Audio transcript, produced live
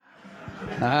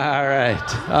All right.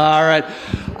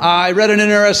 I read an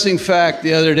interesting fact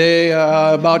the other day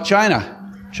about China.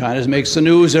 China makes the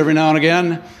news every now and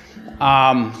again.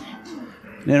 An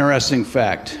interesting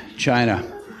fact, China.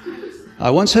 I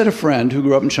once had a friend who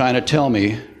grew up in China tell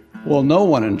me, well, no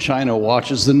one in China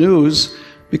watches the news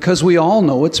because we all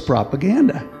know it's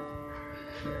propaganda.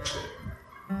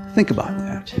 Think about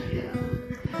that.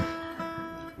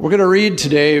 We're going to read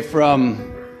today from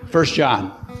 1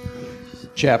 John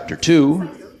chapter 2,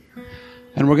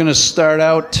 and we're going to start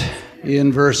out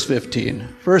in verse 15.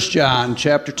 1 John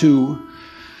chapter 2,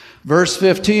 verse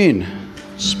 15,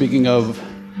 speaking of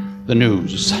the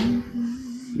news,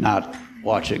 not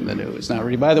watching the news. Now,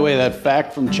 by the way, that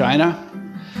fact from China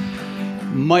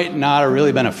might not have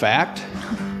really been a fact.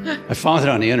 I found it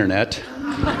on the internet.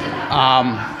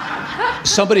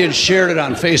 Somebody had shared it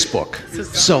on Facebook.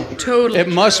 So totally it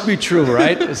must be true,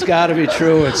 right? It's got to be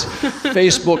true. It's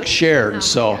Facebook shared.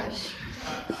 So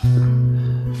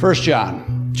 1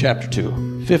 John chapter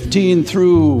 2, 15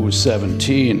 through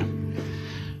 17.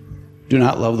 Do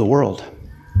not love the world,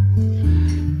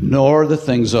 nor the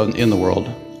things in the world.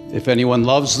 If anyone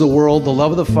loves the world, the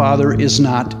love of the Father is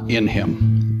not in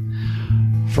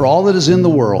him. For all that is in the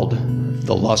world,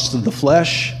 the lust of the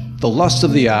flesh, the lust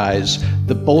of the eyes,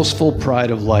 the boastful pride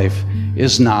of life,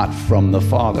 is not from the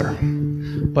Father,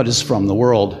 but is from the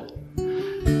world.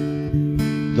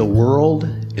 The world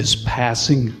is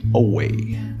passing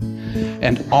away,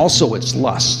 and also its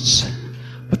lusts.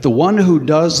 But the one who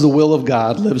does the will of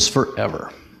God lives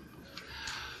forever.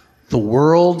 The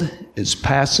world is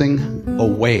passing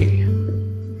away.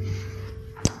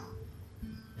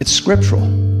 It's scriptural.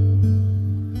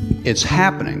 It's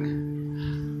happening.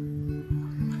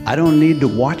 I don't need to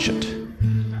watch it.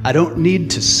 I don't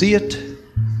need to see it.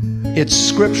 It's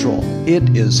scriptural.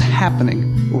 It is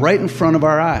happening right in front of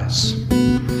our eyes.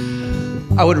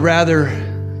 I would rather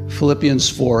Philippians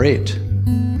 4:8,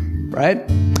 right?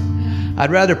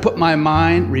 I'd rather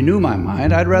renew my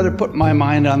mind. I'd rather put my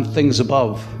mind on things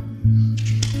above.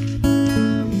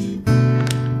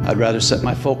 I'd rather set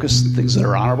my focus on things that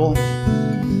are honorable,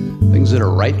 things that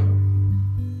are right,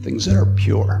 things that are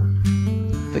pure,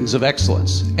 things of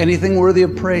excellence, anything worthy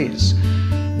of praise.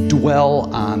 Dwell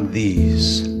on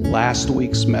these. Last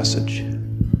week's message,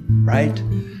 right?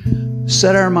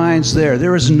 Set our minds there.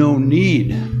 There is no need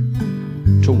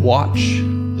to watch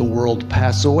the world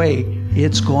pass away.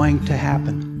 It's going to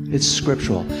happen. It's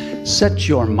scriptural. Set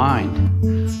your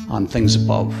mind on things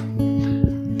above.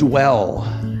 Dwell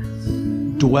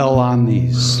on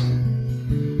these.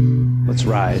 Let's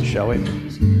rise, shall we?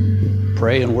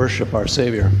 Pray and worship our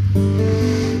Savior.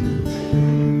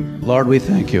 Lord, we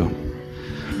thank you.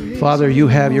 Father, you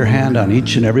have your hand on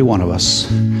each and every one of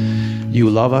us. You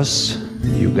love us.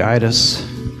 You guide us,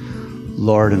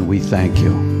 Lord, and we thank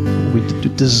you. We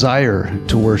desire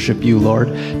to worship you, Lord,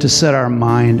 to set our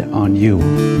mind on you,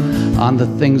 on the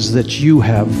things that you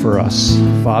have for us.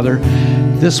 Father,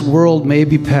 this world may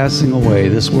be passing away.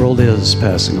 This world is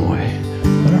passing away.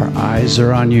 But our eyes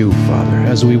are on you, Father,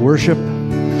 as we worship,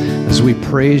 as we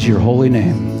praise your holy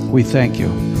name. We thank you.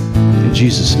 In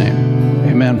Jesus' name,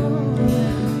 amen.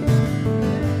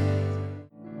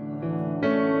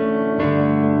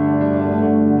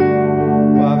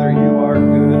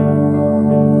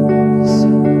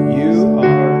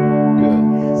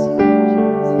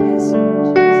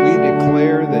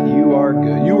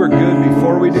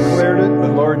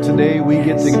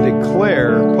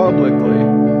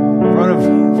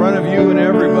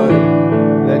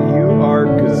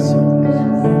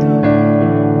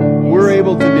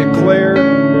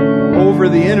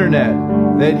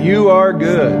 That you are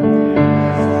good.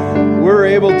 We're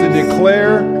able to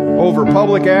declare over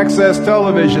public access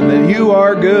television that you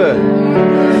are good.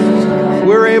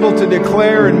 We're able to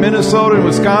declare in Minnesota and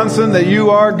Wisconsin that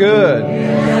you are good.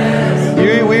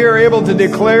 We are able to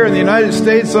declare in the United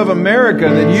States of America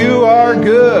that you are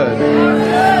good.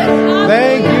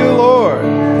 Thank you, Lord.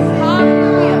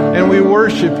 And we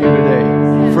worship you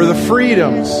today for the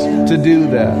freedoms to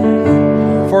do that.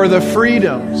 For the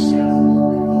freedoms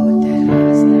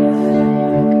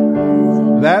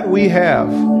that we have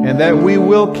and that we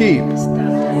will keep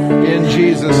in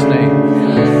Jesus' name.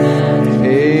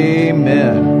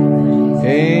 Amen.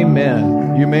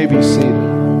 Amen. You may be seated.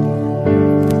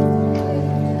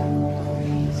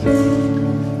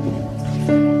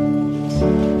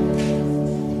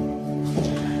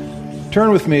 Turn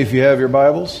with me if you have your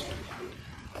Bibles.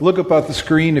 Look up at the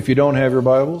screen if you don't have your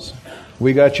Bibles.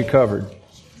 We got you covered.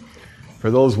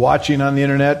 For those watching on the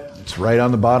internet, it's right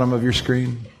on the bottom of your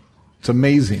screen. It's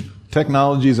amazing.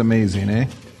 Technology is amazing, eh?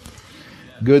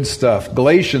 Good stuff.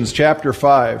 Galatians chapter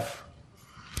 5.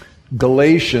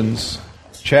 Galatians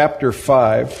chapter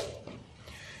 5,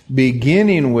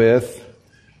 beginning with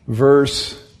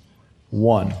verse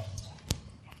 1.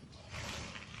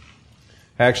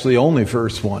 Actually, only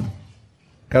verse 1.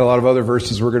 Got a lot of other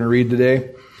verses we're going to read today,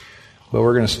 but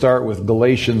we're going to start with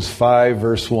Galatians 5,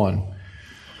 verse 1.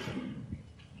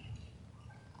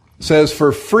 It says,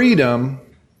 "For freedom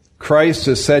Christ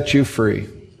has set you free.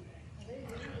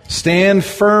 Stand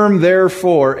firm,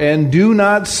 therefore, and do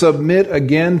not submit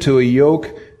again to a yoke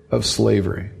of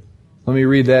slavery." Let me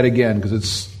read that again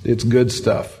because it's good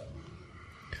stuff.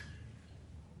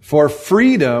 "For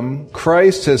freedom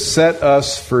Christ has set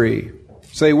us free."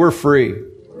 Say, we're free.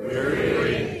 We're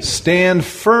free. "Stand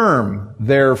firm,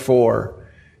 therefore,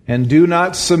 and do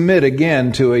not submit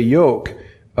again to a yoke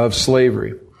of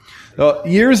slavery."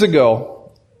 Years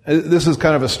ago, this is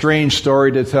kind of a strange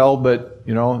story to tell, but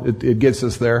it gets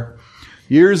us there.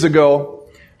 Years ago,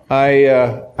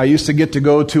 I used to get to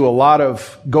go to a lot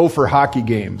of Gopher hockey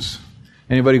games.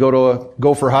 Anybody go to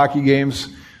Gopher hockey games?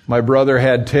 My brother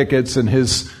had tickets, and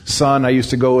his son, I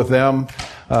used to go with them.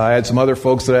 I had some other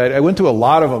folks that I went to a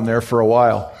lot of them there for a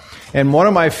while. And one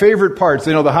of my favorite parts,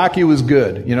 the hockey was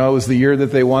good. It was the year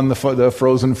that they won the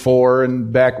Frozen Four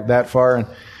and back that far, and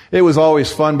it was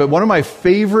always fun. But one of my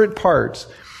favorite parts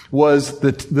was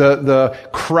the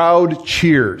crowd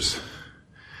cheers.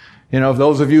 If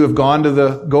those of you have gone to the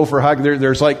Gopher hockey,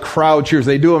 there's like crowd cheers.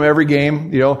 They do them every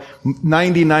game.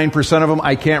 99% of them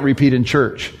I can't repeat in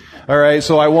church. All right,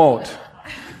 so I won't.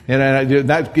 And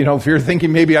that, if you're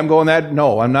thinking maybe I'm going that,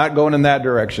 no, I'm not going in that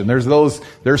direction.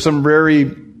 There's some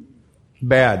very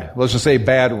bad, let's just say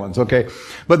bad ones, okay?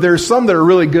 But there's some that are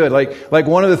really good. Like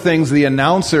one of the things, the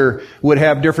announcer would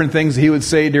have different things he would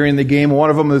say during the game. One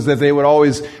of them is that they would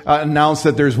always announce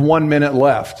that there's 1 minute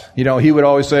left. He would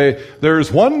always say,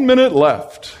 "There's 1 minute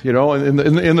left," in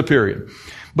the period.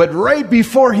 But right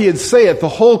before he'd say it, the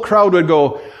whole crowd would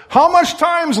go, "How much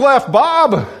time's left,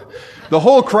 Bob?" The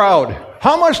whole crowd.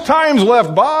 "How much time's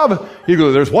left, Bob?" He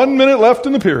goes, "There's 1 minute left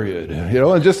in the period."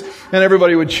 And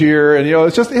everybody would cheer, and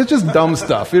it's just dumb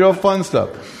stuff, fun stuff.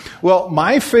 Well,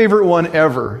 my favorite one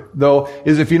ever, though,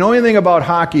 is if you know anything about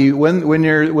hockey,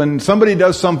 when somebody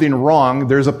does something wrong,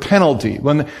 there's a penalty.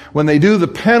 When they do the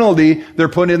penalty, they're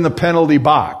put in the penalty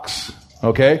box.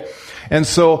 Okay? And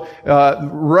so,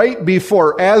 right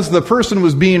before, as the person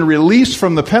was being released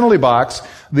from the penalty box,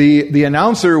 the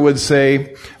announcer would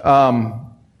say,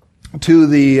 to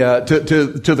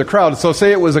the crowd. So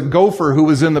say it was a Gopher who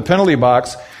was in the penalty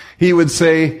box, he would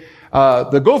say,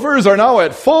 "The Gophers are now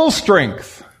at full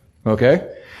strength." Okay?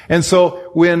 And so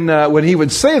when he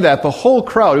would say that, the whole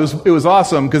crowd, it was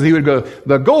awesome because he would go,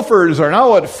 "The Gophers are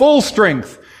now at full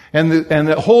strength." And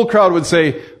the whole crowd would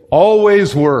say,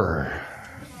 "Always were."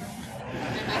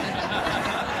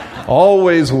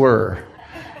 Always were.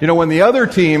 When the other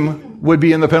team would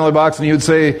be in the penalty box and he would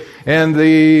say, "And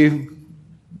the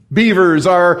Beavers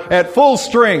are at full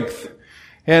strength,"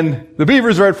 and the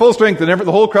Beavers are at full strength, and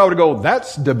the whole crowd would go,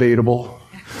 "That's debatable."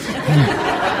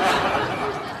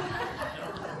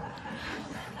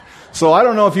 So I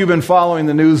don't know if you've been following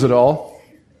the news at all.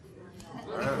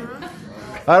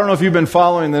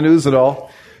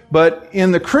 But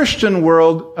in the Christian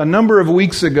world, a number of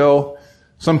weeks ago,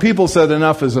 some people said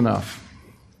enough is enough.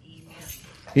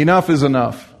 Enough is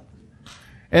enough.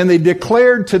 And they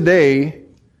declared today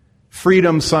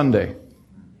Freedom Sunday.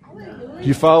 Did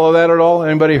you follow that at all?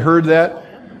 Anybody heard that?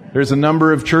 There's a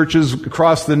number of churches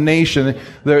across the nation.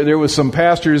 There was some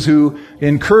pastors who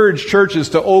encouraged churches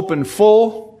to open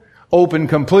full, open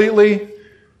completely,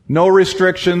 no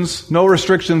restrictions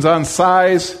on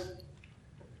size,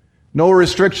 no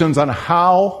restrictions on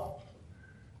how,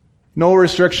 no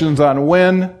restrictions on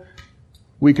when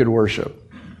we could worship.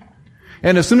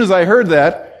 And as soon as I heard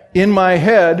that, in my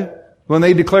head, when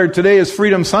they declared today is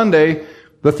Freedom Sunday,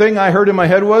 the thing I heard in my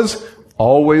head was,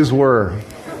 "Always were."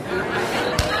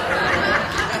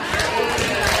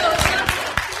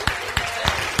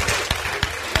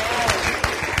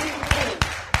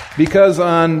 Because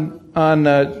on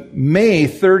May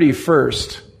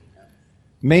 31st,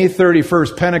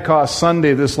 Pentecost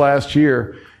Sunday this last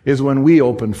year, is when we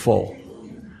opened full.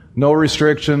 No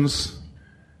restrictions.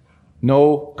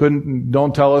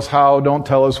 Don't tell us how, don't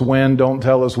tell us when, don't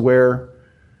tell us where.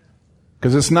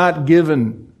 Because it's not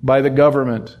given by the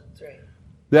government. That's right.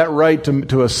 That right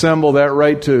to assemble, that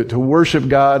right to worship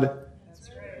God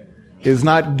is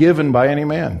not given by any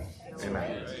man. Amen.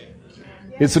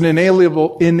 It's an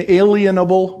inalienable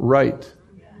right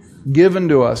given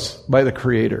to us by the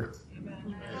Creator.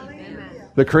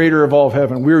 The Creator of all of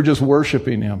heaven. We were just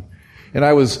worshiping Him. And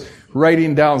I was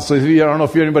writing down. So I don't know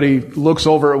if anybody looks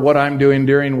over at what I'm doing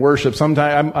during worship.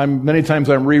 Sometimes many times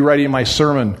I'm rewriting my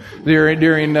sermon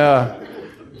during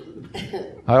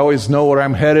I always know where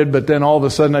I'm headed, but then all of a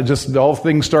sudden all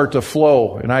things start to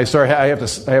flow, and I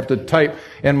have to type,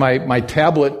 and my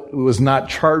tablet was not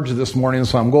charged this morning,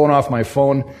 so I'm going off my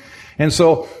phone. And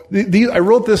so I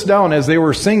wrote this down as we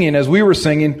were singing.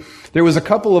 There was a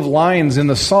couple of lines in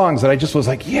the songs that I just was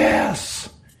like, yes.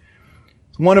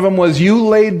 One of them was, you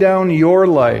laid down your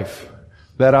life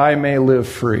that I may live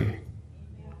free.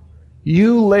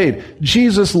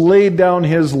 Jesus laid down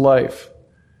his life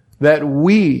that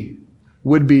we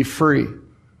would be free.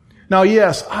 Now,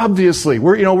 yes, obviously,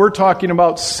 we're talking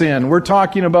about sin. We're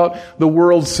talking about the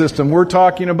world system. We're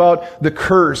talking about the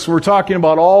curse. We're talking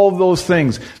about all of those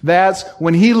things. That's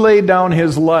when he laid down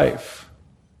his life.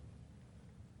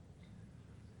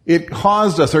 It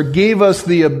caused us or gave us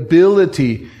the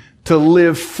ability to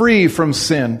live free from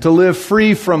sin, to live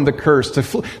free from the curse,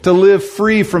 to live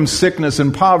free from sickness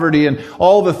and poverty and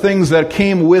all the things that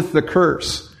came with the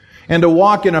curse, and to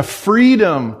walk in a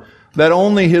freedom that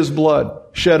only his blood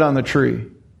shed on the tree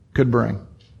could bring.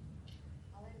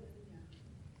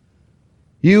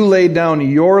 You laid down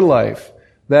your life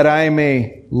that I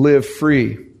may live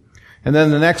free. And then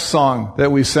the next song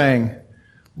that we sang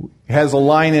has a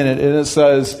line in it, and it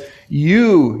says,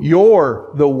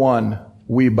 you're the one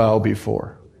we bow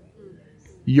before.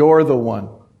 You're the one.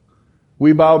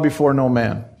 We bow before no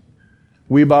man.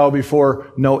 We bow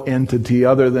before no entity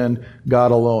other than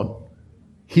God alone.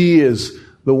 He is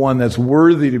the one that's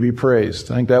worthy to be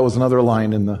praised. I think that was another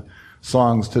line in the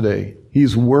songs today.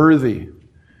 He's worthy.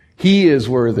 He is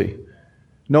worthy.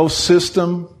 No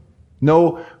system,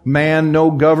 no man, no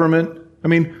government. I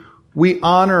mean, we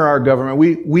honor our government.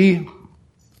 We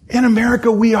in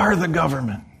America, we are the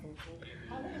government.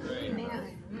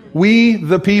 We,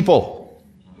 the people.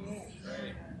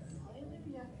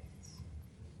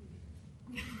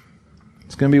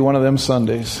 It's going to be one of them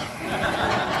Sundays.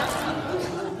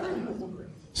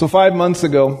 So 5 months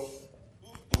ago,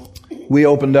 we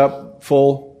opened up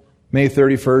full May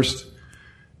 31st,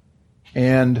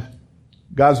 and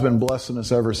God's been blessing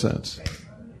us ever since.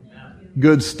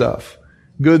 Good stuff.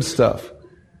 Good stuff.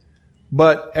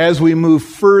 But as we move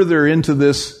further into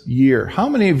this year, how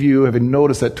many of you have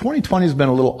noticed that 2020 has been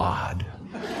a little odd?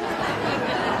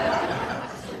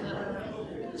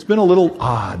 It's been a little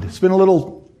odd. It's been a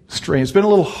little strange. It's been a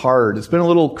little hard. It's been a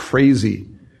little crazy.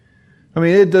 I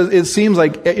mean, it seems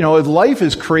like, life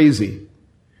is crazy.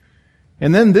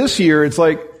 And then this year, it's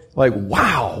like,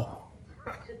 wow.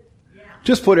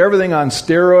 Just put everything on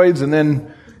steroids and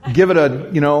then give it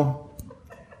an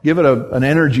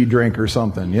energy drink or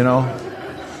something,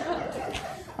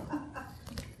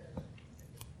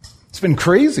 It's been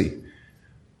crazy.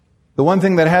 The one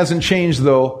thing that hasn't changed,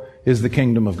 though, is the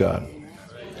kingdom of God.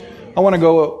 I want to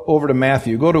go over to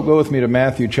Matthew. Go with me to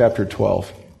Matthew chapter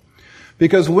 12.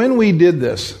 Because when we did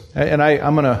this, and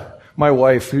my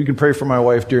wife, you can pray for my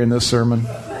wife during this sermon.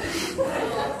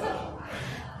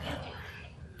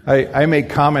 I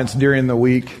make comments during the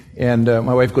week, and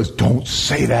my wife goes, "Don't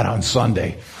say that on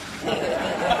Sunday."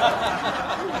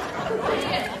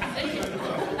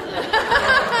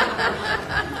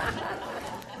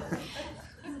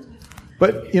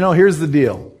 But, here's the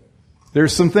deal.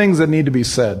 There's some things that need to be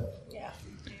said.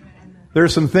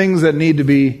 There's some things that need to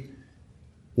be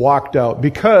walked out.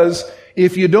 Because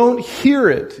if you don't hear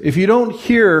it, if you don't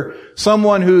hear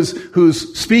someone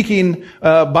who's speaking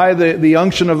by the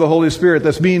unction of the Holy Spirit,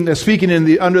 that's speaking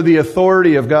under the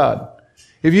authority of God,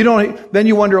 if you don't, then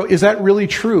you wonder, is that really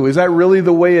true? Is that really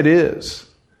the way it is?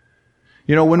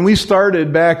 When we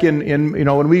started back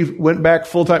when we went back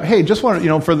full time, hey, just want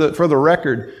to, for the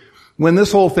record, when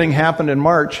this whole thing happened in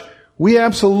March, we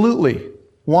absolutely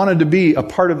wanted to be a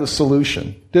part of the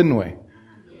solution, didn't we?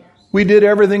 We did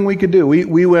everything we could do.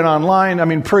 We went online. I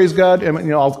mean, praise God.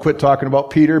 I'll quit talking about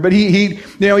Peter, but he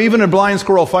even a blind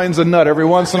squirrel finds a nut every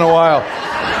once in a while.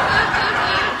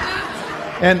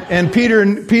 And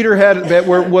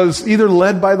Peter was either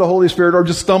led by the Holy Spirit or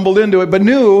just stumbled into it, but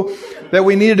knew that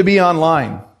we needed to be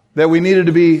online, that we needed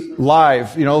to be live.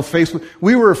 Facebook.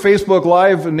 We were Facebook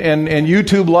Live and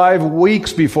YouTube Live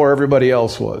weeks before everybody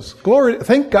else was. Glory!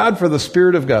 Thank God for the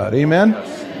Spirit of God. Amen.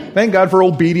 Thank God for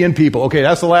obedient people. Okay,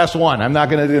 that's the last one. I'm not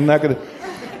gonna.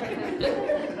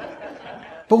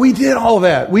 But we did all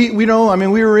that. We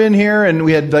were in here and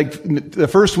we had the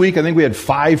first week, I think we had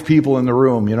 5 people in the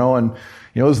room, and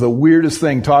it was the weirdest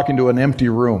thing talking to an empty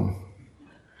room.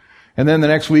 And then the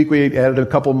next week we added a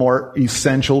couple more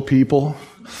essential people.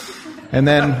 And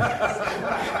then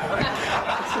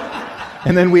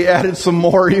we added some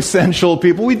more essential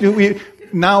people.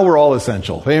 now we're all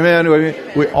essential. Amen.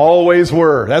 We always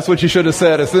were. That's what you should have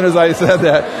said as soon as I said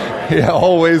that. Yeah,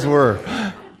 always were.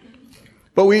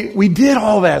 But we did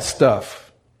all that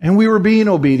stuff, and we were being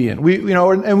obedient. We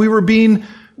were being,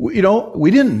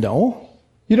 we didn't know.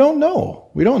 You don't know.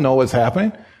 We don't know what's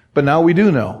happening, but now we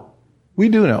do know. We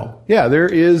do know. Yeah, there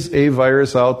is a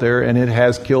virus out there, and it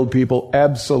has killed people.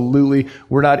 Absolutely.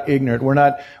 We're not ignorant.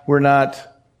 We're not,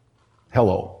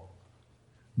 hello.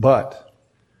 But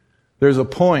there's a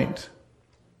point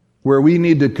where we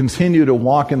need to continue to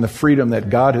walk in the freedom that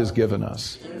God has given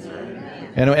us.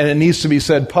 And it needs to be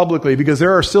said publicly, because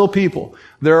there are still people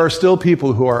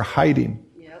who are hiding.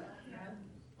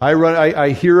 I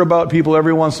hear about people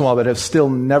every once in a while that have still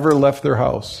never left their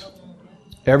house.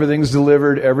 Everything's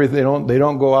delivered. They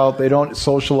don't go out. They don't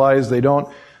socialize. They don't.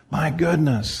 My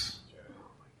goodness.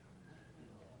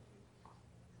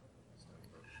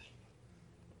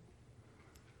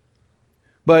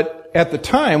 But at the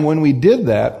time when we did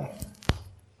that,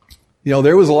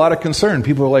 there was a lot of concern.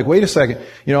 People were like, wait a second.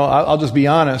 I'll just be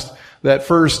honest. That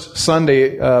first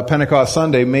Sunday, Pentecost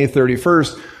Sunday, May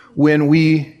 31st, when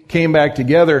we came back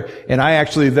together, and I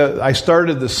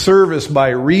started the service by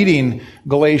reading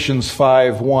Galatians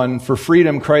 5:1, "For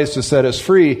freedom Christ has set us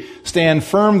free. Stand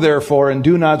firm, therefore, and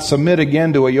do not submit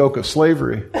again to a yoke of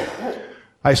slavery."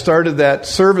 I started that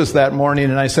service that morning,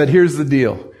 and I said, here's the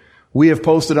deal. We have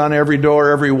posted on every door,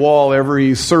 every wall,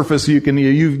 every surface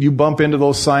you bump into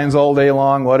those signs all day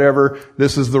long, whatever.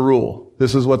 This is the rule.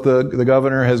 This is what the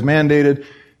governor has mandated.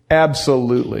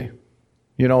 Absolutely.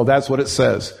 That's what it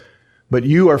says. But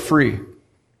you are free.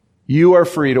 You are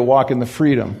free to walk in the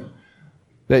freedom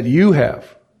that you have,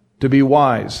 to be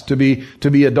wise, to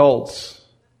be adults,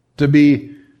 to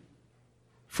be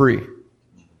free.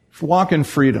 Walk in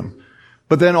freedom.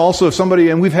 But then also if somebody,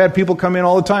 and we've had people come in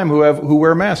all the time who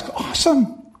wear masks.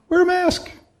 Awesome. Wear a mask.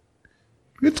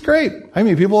 It's great. I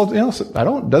mean, people,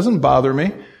 doesn't bother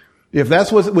me. If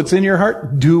that's what's in your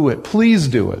heart, do it. Please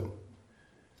do it.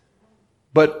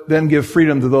 But then give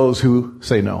freedom to those who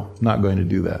say, no, not going to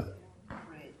do that.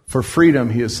 For freedom,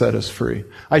 He has set us free.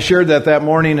 I shared that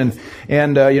morning,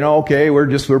 and okay,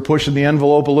 we're pushing the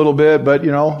envelope a little bit, but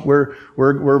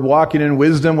we're walking in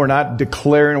wisdom. We're not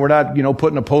declaring. We're not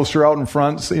putting a poster out in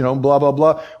front. Blah blah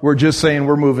blah. We're just saying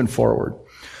we're moving forward.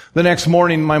 The next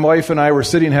morning, my wife and I were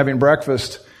sitting having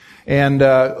breakfast, and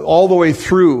all the way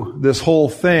through this whole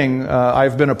thing,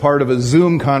 I've been a part of a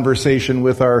Zoom conversation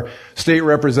with our state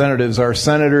representatives, our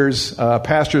senators,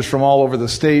 pastors from all over the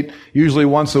state. Usually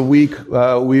once a week,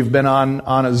 we've been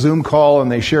on a Zoom call,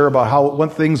 and they share about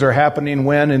what things are happening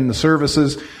when in the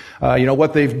services.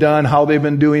 What they've done, how they've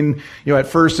been doing. At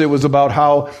first it was about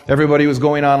how everybody was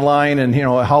going online, and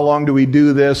how long do we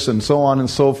do this, and so on and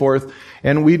so forth.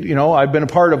 And I've been a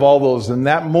part of all those. And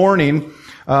that morning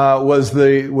was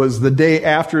the day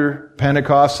after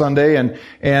Pentecost Sunday, and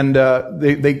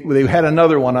they had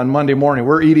another one on Monday morning.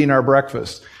 We're eating our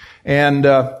breakfast, and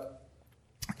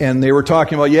they were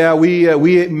talking about, we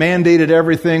mandated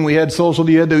everything. We had social.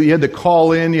 You had to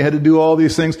call in. You had to do all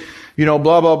these things. Blah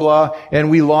blah blah.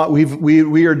 And we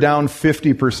are down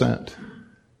 50%.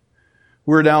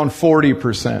 We're down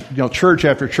 40%. Church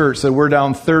after church said we're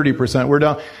down 30%. We're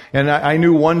down. And I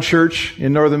knew one church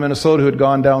in northern Minnesota who had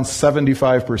gone down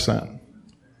 75%.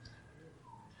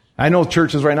 I know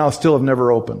churches right now still have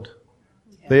never opened.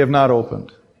 They have not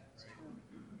opened.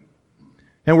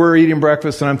 And we're eating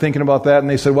breakfast, and I'm thinking about that, and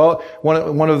they said, well,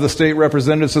 one of the state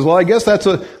representatives says, well, I guess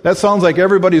that sounds like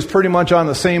everybody's pretty much on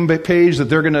the same page, that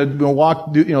they're going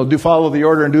to follow the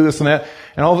order and do this and that.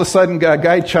 And all of a sudden, a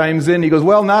guy chimes in. He goes,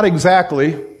 well, not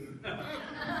exactly.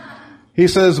 He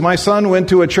says, my son went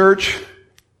to a church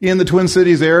in the Twin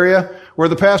Cities area where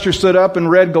the pastor stood up and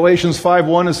read Galatians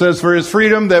 5:1 and says, for his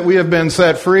freedom that we have been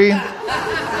set free.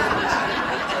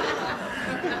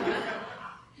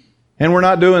 And we're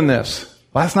not doing this.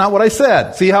 Well, that's not what I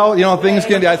said. See how, things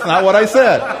can, that's not what I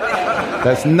said.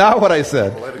 That's not what I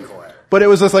said. But it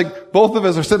was just like, both of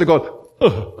us are sitting there going,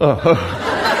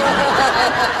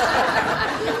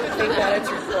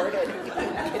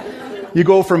 You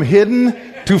go from hidden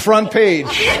to front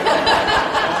page.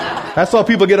 That's how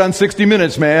people get on 60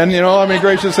 Minutes, man.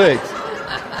 Gracious sakes.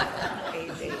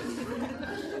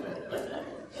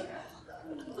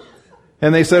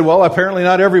 And they said, well, apparently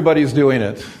not everybody's doing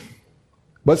it.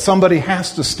 But somebody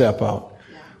has to step out.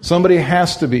 Somebody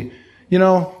has to be.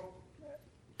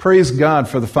 Praise God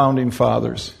for the founding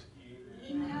fathers.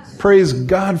 Praise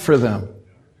God for them.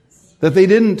 That they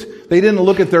didn't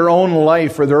look at their own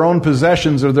life or their own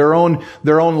possessions or their own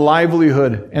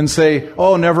livelihood and say,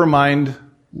 oh, never mind.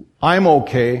 I'm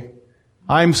okay.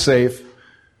 I'm safe.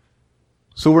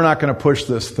 So we're not going to push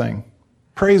this thing.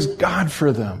 Praise God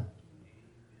for them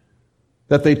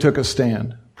that they took a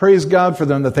stand. Praise God for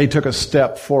them that they took a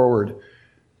step forward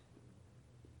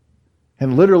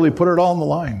and literally put it all on the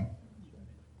line.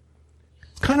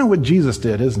 It's kind of what Jesus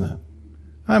did, isn't it?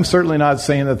 I'm certainly not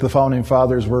saying that the founding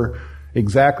fathers were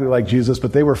exactly like Jesus,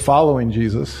 but they were following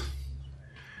Jesus.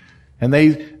 And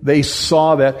they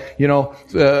saw that,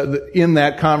 in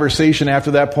that conversation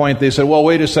after that point, they said, well,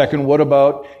 wait a second, what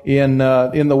about in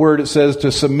the Word it says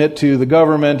to submit to the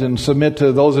government and submit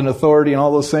to those in authority and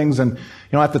all those things. And,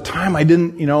 at the time I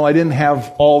didn't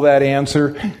have all that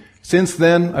answer. Since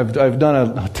then, I've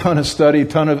done a ton of study,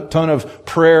 ton of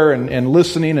prayer and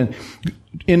listening. And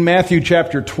in Matthew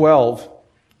chapter 12,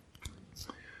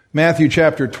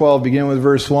 beginning with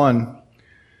verse 1,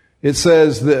 it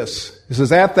says this. It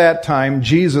says, at that time,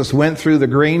 Jesus went through the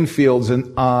grain fields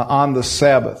on the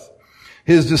Sabbath.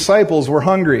 His disciples were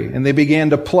hungry, and they began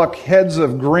to pluck heads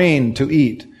of grain to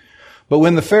eat. But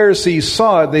when the Pharisees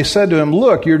saw it, they said to him,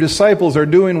 look, your disciples are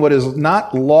doing what is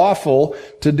not lawful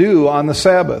to do on the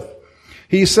Sabbath.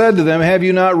 He said to them, have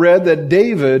you not read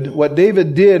that what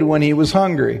David did when he was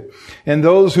hungry, and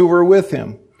those who were with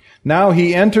him? Now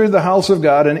he entered the house of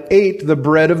God and ate the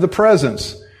bread of the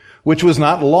presence, which was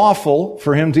not lawful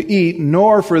for him to eat,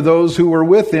 nor for those who were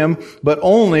with him, but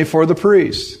only for the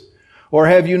priests. Or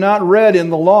have you not read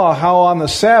in the law how on the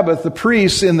Sabbath the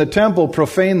priests in the temple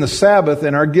profane the Sabbath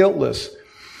and are guiltless?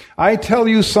 I tell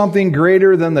you, something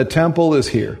greater than the temple is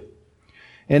here.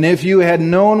 And if you had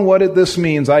known what this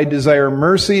means, I desire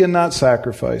mercy and not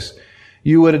sacrifice,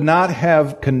 you would not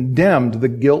have condemned the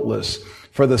guiltless,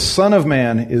 for the Son of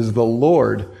Man is the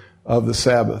Lord of the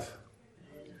Sabbath.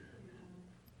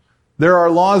 There are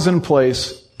laws in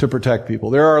place to protect people.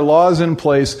 There are laws in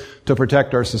place to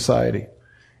protect our society.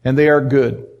 And they are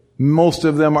good. Most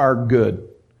of them are good.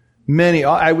 Many,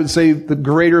 I would say the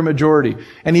greater majority.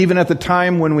 And even at the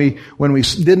time when we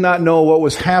did not know what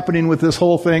was happening with this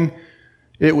whole thing,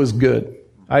 it was good.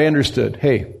 I understood.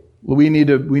 Hey, we need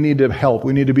to help.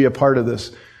 We need to be a part of this.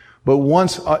 But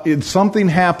once something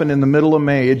happened in the middle of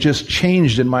May, it just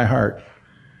changed in my heart.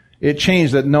 It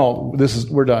changed that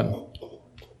we're done.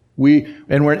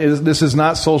 This is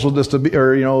not social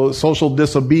disobedience.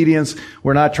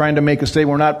 We're not trying to make a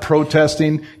statement. We're not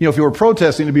protesting. If you were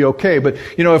protesting, it'd be okay. But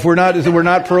if we're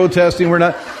not protesting, we're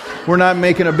not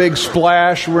making a big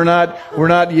splash. We're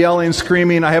not yelling,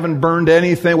 screaming. I haven't burned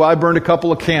anything. Well, I burned a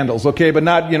couple of candles, okay, but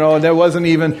not. That wasn't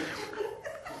even.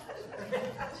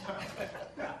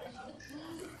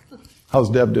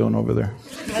 How's Deb doing over there?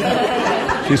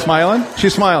 She's smiling?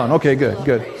 She's smiling. Okay,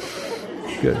 good.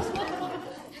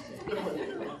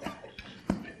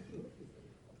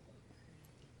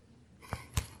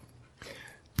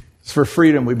 It's for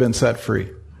freedom we've been set free.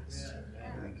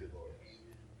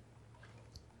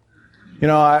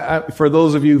 For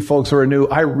those of you folks who are new,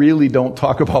 I really don't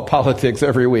talk about politics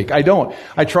every week. I don't.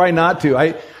 I try not to.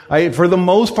 I for the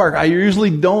most part, I usually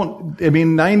don't.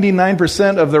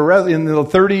 99% of the rest, in the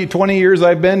 30, 20 years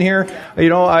I've been here,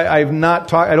 I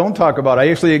don't talk about it.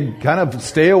 I actually kind of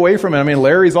stay away from it.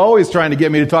 Larry's always trying to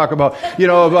get me to talk about.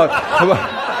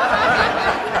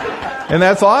 And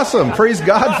that's awesome. Praise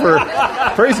God for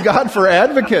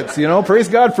advocates, praise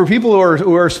God for people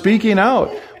who are speaking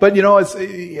out. But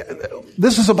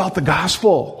this is about the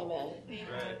gospel.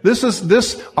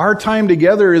 Our time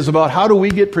together is about how do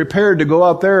we get prepared to go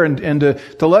out there and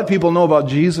to let people know about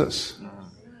Jesus.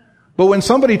 But when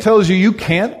somebody tells you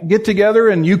can't get together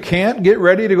and you can't get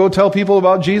ready to go tell people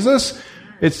about Jesus,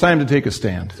 it's time to take a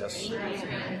stand.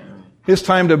 It's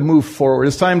time to move forward.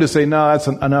 It's time to say, no,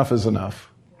 enough is enough.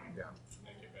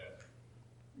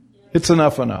 It's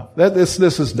enough.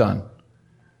 This is done.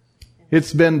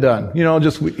 It's been done.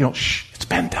 It's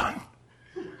been done.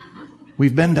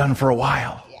 We've been done for a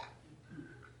while.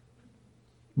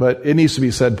 But it needs to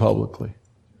be said publicly.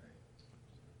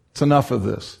 It's enough of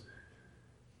this.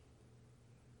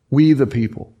 We the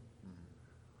people.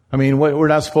 We're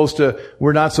not supposed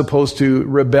to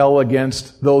rebel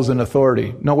against those in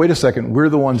authority. No, wait a second. We're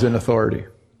the ones in authority.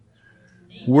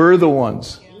 We're the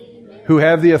ones who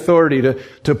have the authority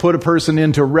to put a person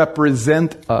in to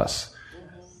represent us.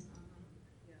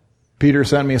 Peter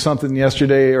sent me something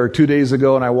yesterday or 2 days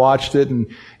ago, and I watched it, and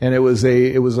it was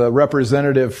a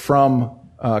representative from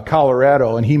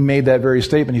Colorado, and he made that very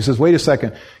statement. He says, wait a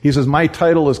second. He says, my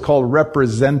title is called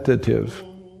representative.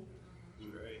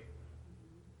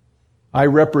 I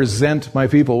represent my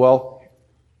people. Well,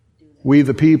 we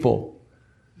the people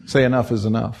say enough is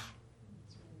enough.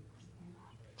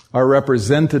 Our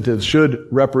representatives should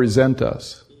represent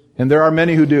us. And there are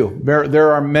many who do.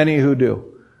 There are many who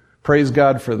do. Praise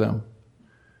God for them.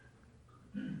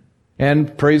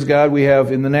 And praise God, we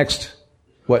have in the next,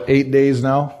 8 days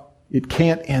now? It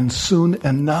can't end soon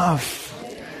enough.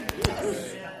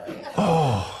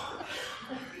 Oh,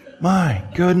 my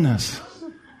goodness.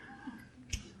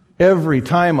 Every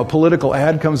time a political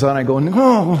ad comes on, I go,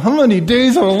 oh, how many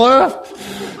days are left?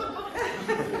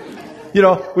 You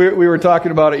know, we were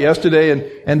talking about it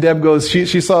yesterday, and Deb goes,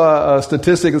 she saw a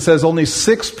statistic that says only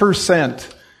 6%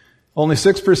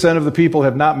 of the people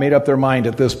have not made up their mind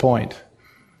at this point.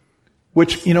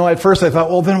 Which, you know, at first I thought,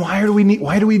 well, then why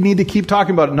do we need to keep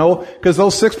talking about it? No, because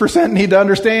those 6% need to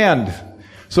understand.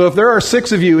 So if there are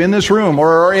 6 of you in this room,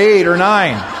 or 8 or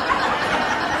 9,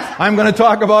 I'm going to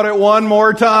talk about it one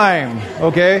more time,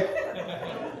 okay?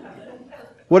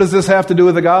 What does this have to do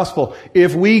with the gospel?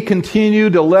 If we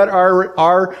continue to let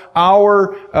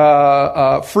our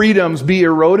freedoms be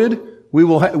eroded,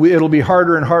 it'll be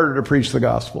harder and harder to preach the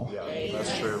gospel. Yeah,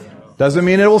 that's true. Doesn't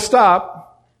mean it will stop,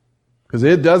 because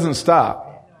it doesn't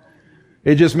stop.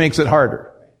 It just makes it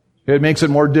harder. It makes it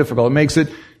more difficult. It makes it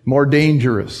more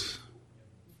dangerous.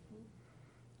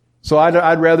 So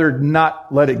I'd rather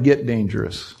not let it get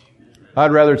dangerous.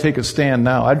 I'd rather take a stand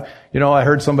now. I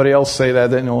heard somebody else say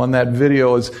that, on that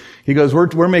video he goes,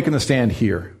 we're making the stand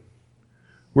here.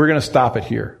 We're going to stop it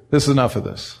here. This is enough of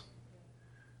this.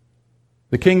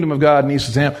 The kingdom of God needs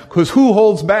to stand, because who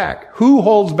holds back? Who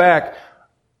holds back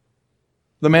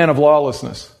the man of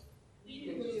lawlessness?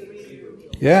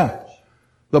 Yeah.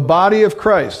 The body of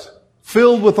Christ,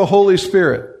 filled with the Holy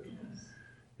Spirit,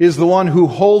 is the one who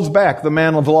holds back the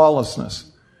man of lawlessness.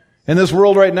 And this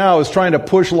world right now is trying to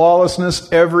push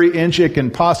lawlessness every inch it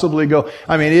can possibly go.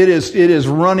 I mean, it is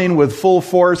running with full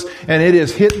force, and it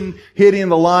is hitting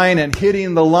the line and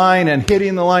hitting the line and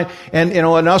hitting the line. And,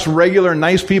 and us regular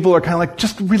nice people are kind of like,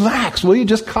 just relax. Will you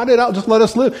just cut it out? Just let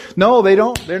us live. No, they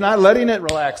don't. They're not letting it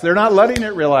relax. They're not letting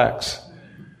it relax.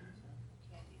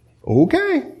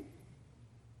 Okay.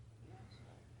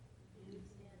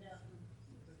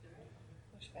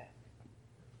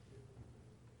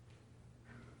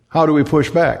 How do we push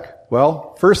back?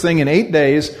 Well, first thing, in 8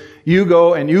 days, you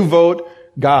go and you vote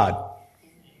God.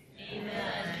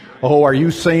 Amen. Oh, are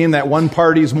you saying that one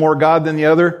party's more God than the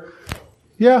other?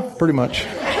 Yeah, pretty much.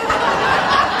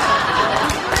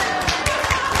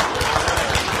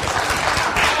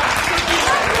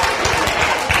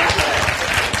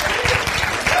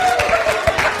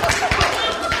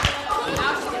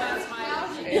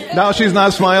 Now she's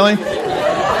not smiling.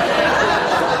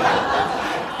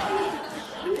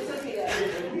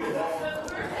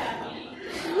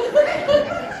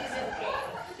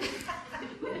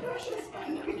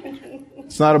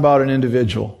 It's not about an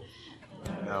individual.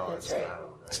 No, it's not.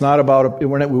 It's not about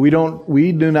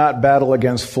we do not battle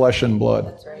against flesh and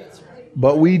blood.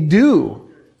 But we do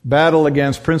battle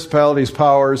against principalities,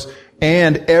 powers,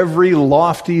 and every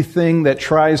lofty thing that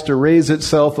tries to raise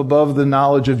itself above the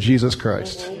knowledge of Jesus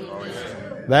Christ.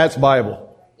 That's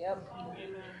Bible.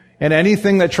 And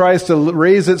anything that tries to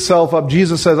raise itself up,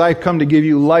 Jesus says, I've come to give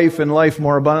you life and life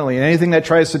more abundantly. And anything that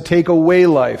tries to take away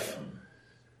life,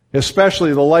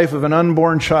 especially the life of an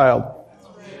unborn child,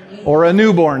 or a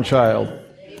newborn child,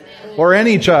 or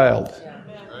any child.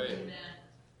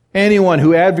 Anyone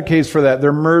who advocates for that,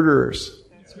 they're murderers.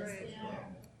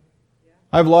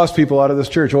 I've lost people out of this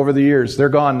church over the years. They're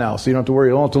gone now, so you don't have to worry.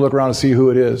 You don't have to look around to see who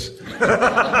it is.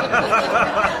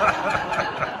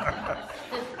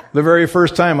 The very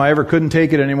first time I ever couldn't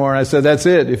take it anymore, and I said, "That's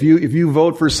it. If you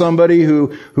vote for somebody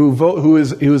who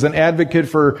is an advocate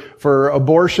for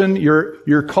abortion,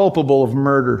 you're culpable of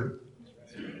murder."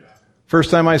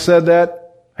 First time I said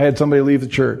that, I had somebody leave the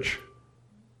church.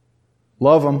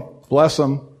 Love them, bless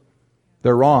them.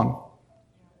 They're wrong,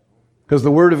 because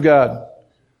the Word of God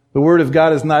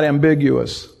is not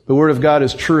ambiguous. The Word of God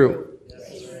is true,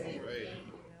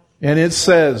 and it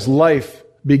says life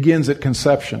begins at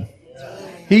conception.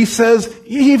 He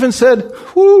even said,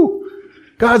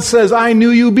 God says, I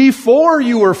knew you before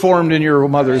you were formed in your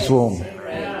mother's womb.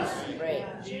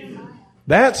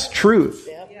 That's truth.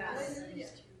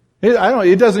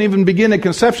 It doesn't even begin at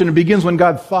conception. It begins when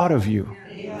God thought of you.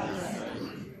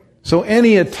 So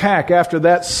any attack after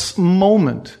that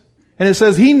moment, and it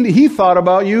says he thought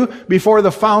about you before the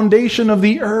foundation of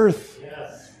the earth.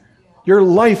 Your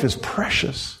life is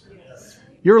precious.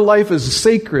 Your life is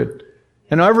sacred.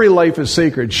 And every life is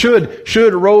sacred.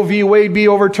 Should Roe v. Wade be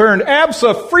overturned?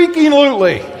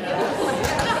 Abso-freaking-lutely.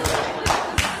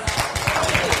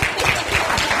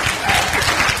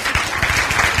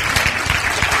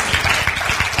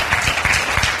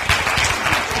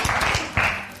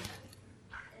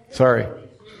 Sorry.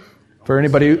 For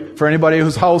anybody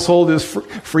whose household is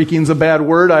freaking's a bad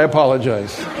word, I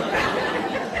apologize.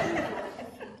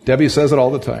 Debbie says it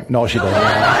all the time. No, she doesn't.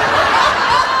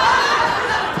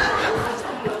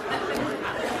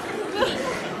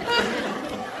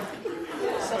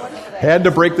 Had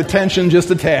to break the tension just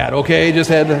a tad, okay? Just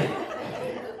had to.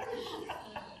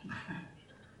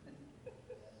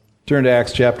 Turn to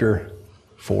Acts chapter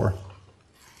 4,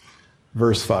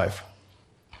 verse 5.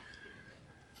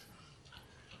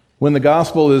 When the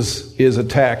gospel is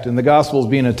attacked, and the gospel is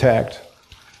being attacked,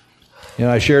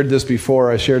 I shared this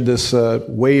before. I shared this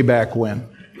way back when.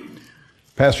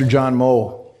 Pastor John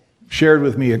Moe shared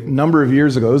with me a number of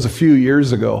years ago. It was a few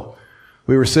years ago.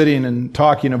 We were sitting and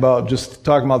talking about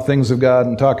things of God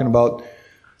and talking about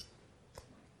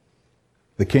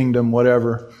the kingdom,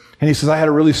 whatever. And he says, I had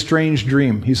a really strange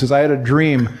dream. He says, I had a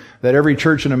dream that every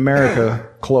church in America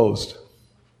closed.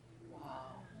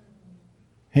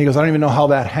 And he goes, I don't even know how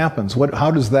that happens.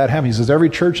 How does that happen? He says, every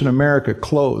church in America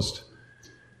closed.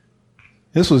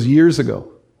 This was years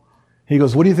ago. He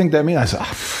goes, what do you think that means? I said,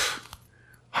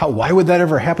 why would that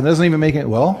ever happen? That doesn't even make it.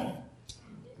 Well,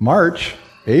 March,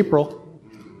 April,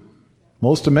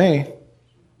 most of May.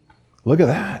 Look at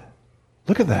that.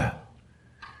 Look at that.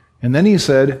 And then he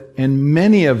said, and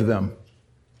many of them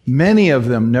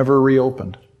never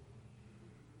reopened.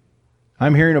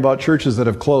 I'm hearing about churches that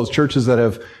have closed, churches that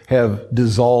have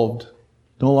dissolved,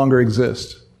 no longer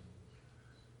exist.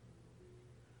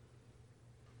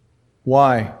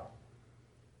 Why?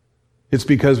 It's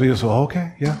because we just,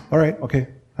 okay, yeah, all right, okay,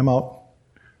 I'm out.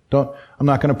 I'm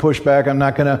not going to push back. I'm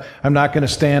not going to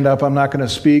stand up. I'm not going to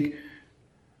speak.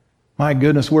 My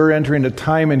goodness, we're entering a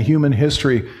time in human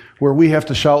history where we have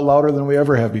to shout louder than we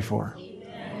ever have before.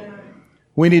 Amen.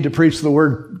 We need to preach the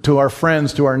word to our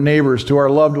friends, to our neighbors, to our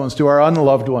loved ones, to our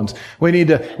unloved ones. We need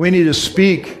to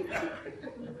speak.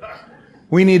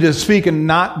 We need to speak and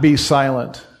not be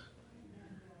silent.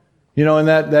 In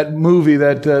that movie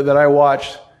that I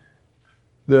watched,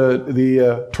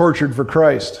 the Tortured for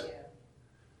Christ,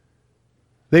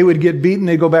 they would get beaten,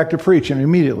 they'd go back to preaching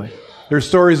immediately. There's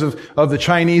stories of the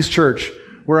Chinese church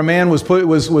where a man was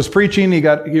preaching, he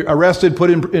got arrested, put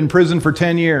in prison for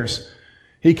 10 years.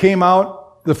 He came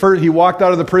out, he walked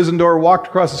out of the prison door, walked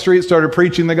across the street, started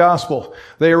preaching the gospel.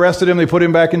 They arrested him, they put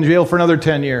him back in jail for another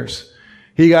 10 years.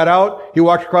 He got out, he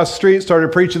walked across the street,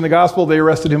 started preaching the gospel, they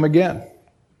arrested him again.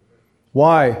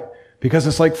 Why? Because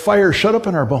it's like fire shut up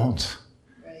in our bones.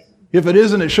 If it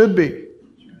isn't, it should be.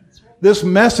 This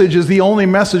message is the only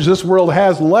message this world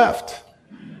has left.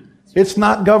 It's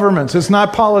not governments. It's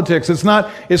not politics. It's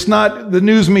not the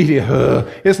news media.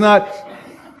 It's not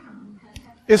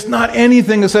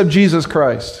anything except Jesus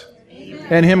Christ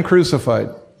and Him crucified.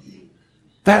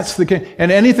 That's the king.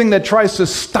 And anything that tries to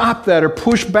stop that or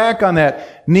push back on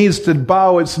that needs to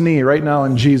bow its knee right now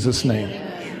in Jesus' name.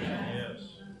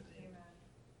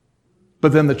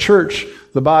 But then the church,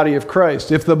 the body of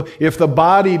Christ, if the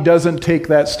body doesn't take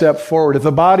that step forward, if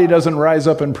the body doesn't rise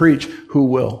up and preach, who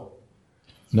will?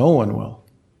 No one will.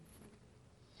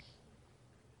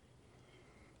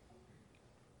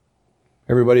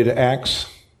 Everybody to Acts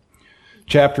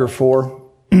chapter 4.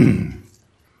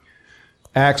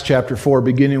 Acts chapter 4,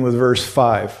 beginning with verse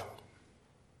 5.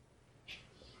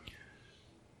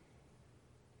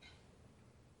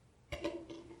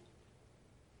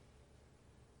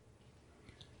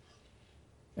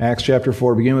 Acts chapter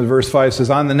 4, beginning with verse 5, says,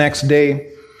 on the next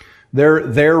day,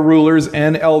 their rulers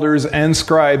and elders and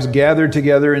scribes gathered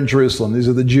together in Jerusalem. These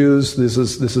are the Jews. This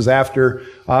is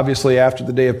obviously after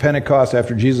the day of Pentecost,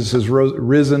 after Jesus has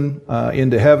risen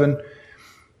into heaven.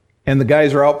 And the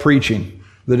guys are out preaching.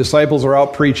 The disciples are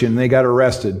out preaching. They got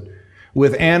arrested.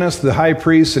 With Annas, the high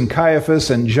priest, and Caiaphas,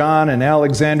 and John, and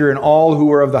Alexander, and all who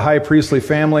were of the high priestly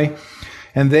family.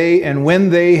 And when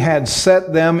they had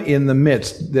set them in the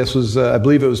midst, this was, I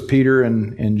believe it was Peter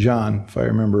and John, if I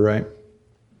remember right.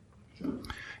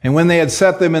 And when they had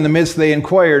set them in the midst, they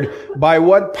inquired, by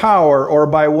what power or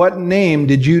by what name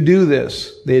did you do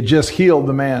this? They had just healed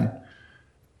the man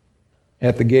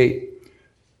at the gate.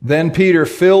 Then Peter,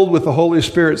 filled with the Holy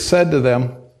Spirit, said to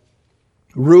them,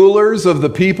 rulers of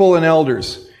the people and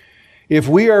elders, if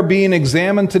we are being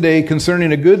examined today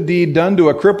concerning a good deed done to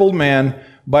a crippled man,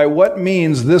 by what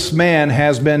means this man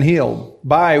has been healed?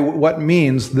 By what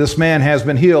means this man has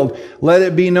been healed? Let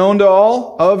it be known to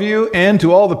all of you and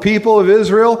to all the people of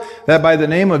Israel that by the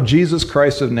name of Jesus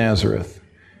Christ of Nazareth,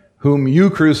 whom you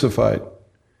crucified,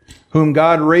 whom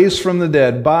God raised from the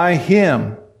dead, by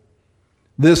Him,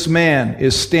 this man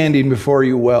is standing before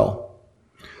you well.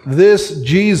 This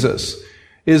Jesus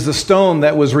is the stone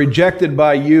that was rejected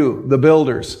by you, the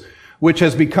builders, which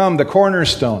has become the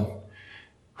cornerstone.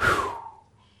 Whew.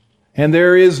 And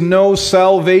there is no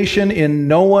salvation in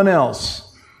no one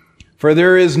else, For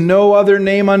there is no other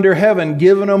name under heaven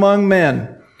given among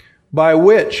men by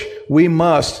which we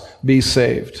must be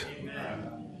saved.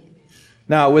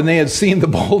 Now, when they had seen the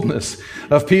boldness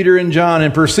of Peter and John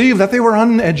and perceived that they were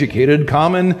uneducated,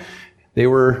 common, they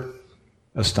were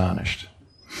astonished.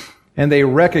 And they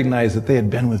recognized that they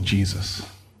had been with Jesus.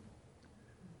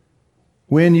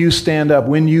 When you stand up,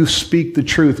 when you speak the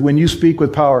truth, when you speak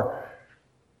with power,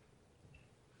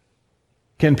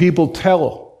 can people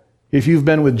tell if you've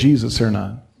been with Jesus or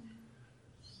not?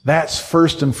 That's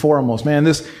first and foremost. Man,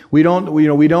 we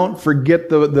don't forget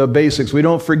the basics. We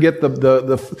don't forget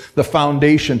the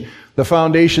foundation. The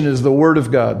foundation is the Word of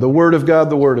God. The Word of God,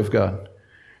 the Word of God.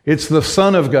 It's the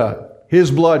Son of God. His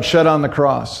blood shed on the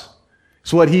cross.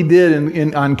 It's what He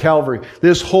did on Calvary.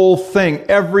 This whole thing,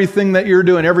 everything that you're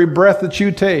doing, every breath that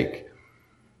you take,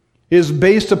 is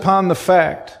based upon the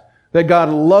fact that God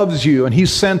loves you and He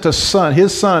sent a Son,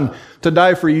 His Son, to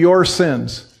die for your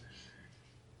sins.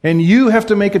 And you have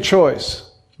to make a choice.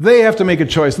 They have to make a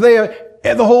choice. The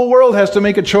whole world has to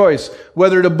make a choice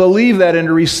whether to believe that and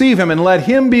to receive Him and let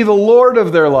Him be the Lord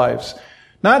of their lives.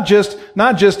 Not just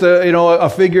a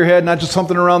figurehead, not just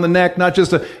something around the neck, not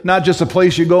just a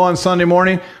place you go on Sunday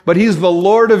morning, but He's the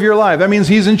Lord of your life. That means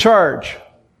He's in charge.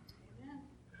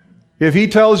 If He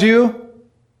tells you,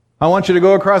 I want you to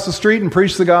go across the street and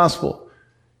preach the gospel.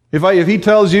 If He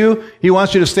tells you He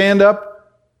wants you to stand up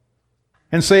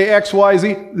and say X, Y,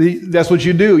 Z, that's what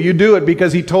you do. You do it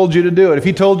because He told you to do it. If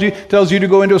He tells you to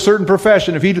go into a certain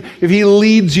profession, if He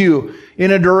leads you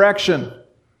in a direction,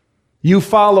 you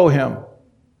follow Him.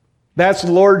 That's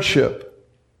lordship.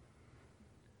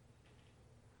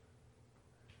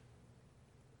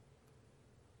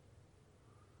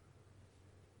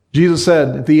 Jesus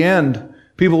said, at the end,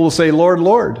 people will say, Lord,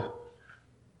 Lord.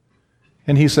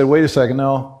 And He said, wait a second,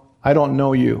 no, I don't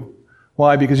know you.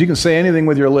 Why? Because you can say anything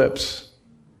with your lips.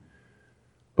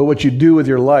 But what you do with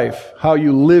your life, how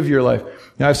you live your life.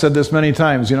 Now, I've said this many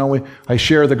times, I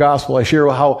share the gospel. I share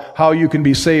how you can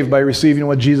be saved by receiving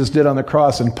what Jesus did on the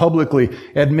cross and publicly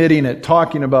admitting it,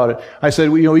 talking about it. I said,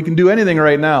 we can do anything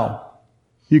right now.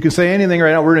 You can say anything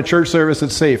right now. We're in a church service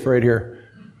that's safe right here.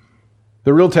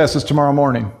 The real test is tomorrow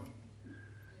morning.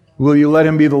 Will you let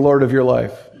Him be the Lord of your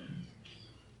life?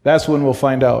 That's when we'll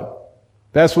find out.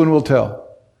 That's when we'll tell.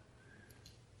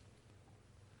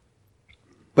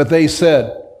 But they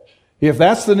said,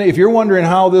 if you're wondering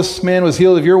how this man was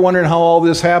healed, if you're wondering how all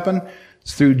this happened,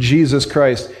 it's through Jesus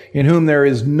Christ, in whom there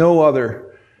is no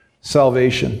other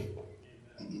salvation.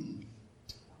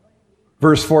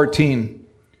 Verse 14.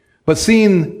 But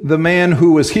seeing the man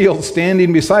who was healed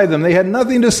standing beside them, they had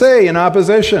nothing to say in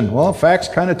opposition. Well, facts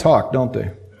kind of talk, don't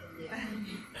they?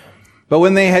 But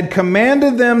when they had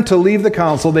commanded them to leave the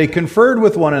council, they conferred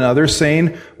with one another,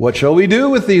 saying, what shall we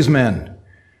do with these men?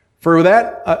 For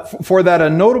that a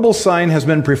notable sign has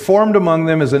been performed among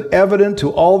them as an evidence to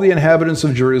all the inhabitants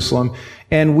of Jerusalem,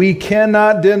 and we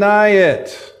cannot deny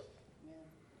it.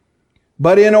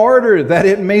 But in order that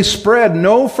it may spread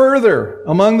no further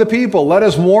among the people, let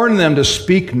us warn them to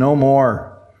speak no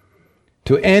more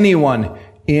to anyone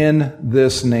in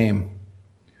this name.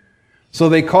 So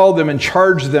they called them and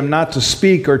charged them not to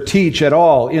speak or teach at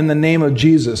all in the name of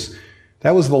Jesus.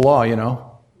 That was the law,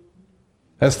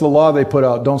 That's the law they put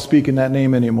out. Don't speak in that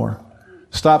name anymore.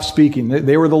 Stop speaking.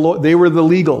 They were the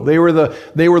legal. They were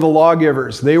the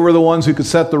lawgivers. They were the ones who could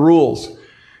set the rules.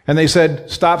 And they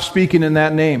said, stop speaking in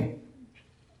that name.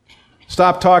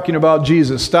 Stop talking about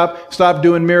Jesus. Stop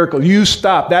doing miracles. You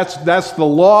stop. That's the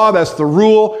law. That's the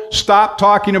rule. Stop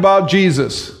talking about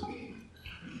Jesus.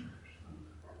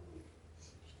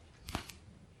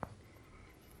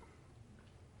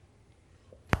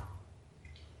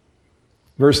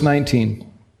 Verse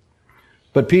 19.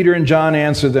 But Peter and John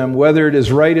answered them, whether it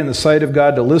is right in the sight of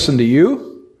God to listen to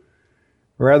you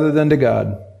rather than to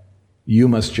God, you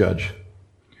must judge.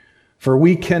 For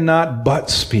we cannot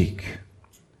but speak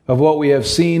of what we have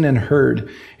seen and heard.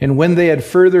 And when they had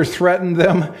further threatened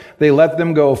them, they let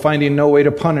them go, finding no way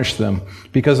to punish them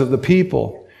because of the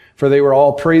people, for they were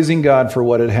all praising God for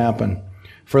what had happened.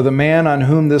 For the man on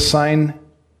whom this sign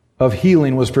of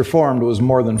healing was performed was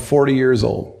more than 40 years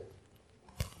old.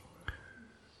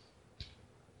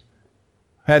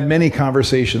 I had many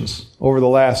conversations over the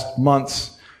last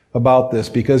months about this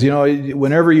because,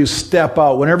 whenever you step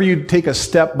out, whenever you take a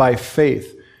step by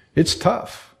faith, it's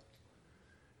tough.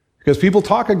 Because people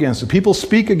talk against it. People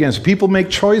speak against it. People make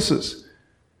choices.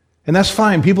 And that's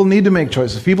fine. People need to make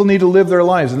choices. People need to live their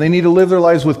lives, and they need to live their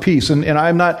lives with peace. And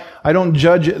I'm not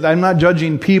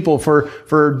judging people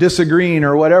for disagreeing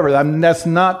or whatever. That's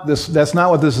not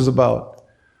what this is about.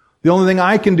 The only thing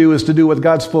I can do is to do what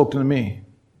God spoke to me.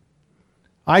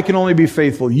 I can only be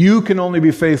faithful. You can only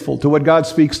be faithful to what God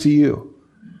speaks to you.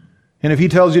 And if He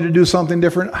tells you to do something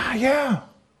different, yeah,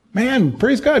 man,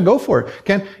 praise God, go for it.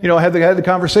 I had the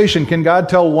conversation. Can God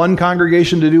tell one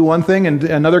congregation to do one thing and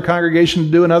another congregation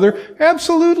to do another?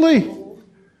 Absolutely.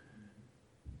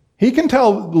 He can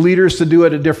tell leaders to do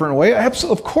it a different way.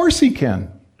 Of course He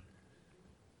can.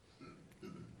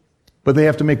 But they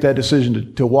have to make that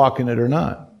decision to walk in it or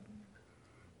not.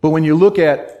 But when you look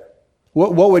at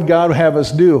what would God have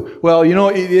us do? Well,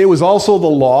 it was also the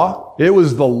law. It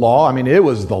was the law. It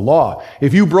was the law.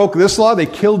 If you broke this law, they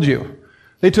killed you.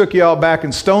 They took you out back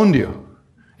and stoned you.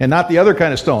 And not the other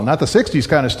kind of stone, not the 60s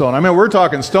kind of stone. We're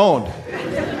talking stoned.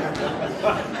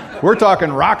 We're talking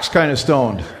rocks kind of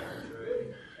stoned.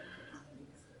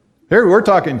 We're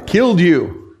talking killed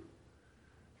you.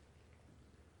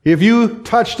 If you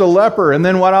touched a leper and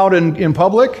then went out in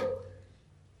public,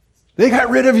 they got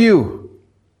rid of you.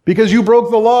 Because you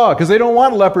broke the law, because they don't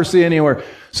want leprosy anywhere.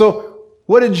 So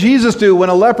what did Jesus do when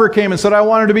a leper came and said, I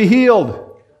wanted to be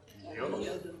healed?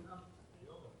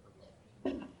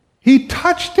 He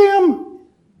touched him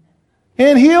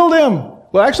and healed him.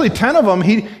 Well, actually 10 of them,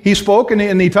 he spoke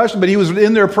and he touched them, but he was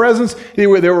in their presence. They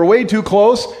were way too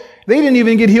close. They didn't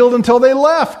even get healed until they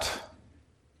left.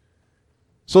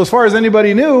 So as far as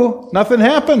anybody knew, nothing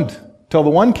happened until the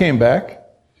one came back.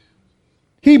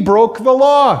 He broke the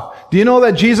law. Do you know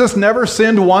that Jesus never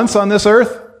sinned once on this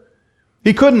earth?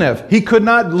 He couldn't have. He could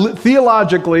not,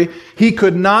 theologically, he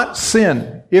could not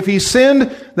sin. If he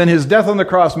sinned, then his death on the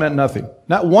cross meant nothing.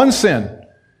 Not one sin.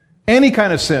 Any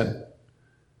kind of sin.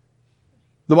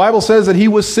 The Bible says that he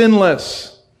was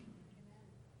sinless.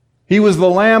 He was the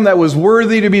lamb that was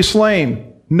worthy to be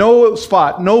slain. No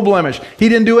spot, no blemish. He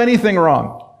didn't do anything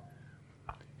wrong.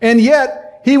 And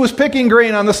yet, he was picking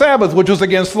grain on the Sabbath, which was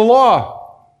against the law.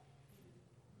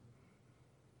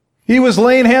 He was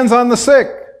laying hands on the sick,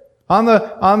 on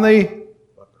the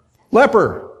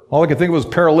leper. All I could think of was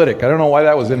paralytic. I don't know why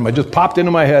that was in my, just popped into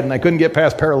my head and I couldn't get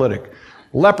past paralytic.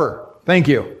 Leper. Thank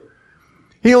you.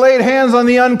 He laid hands on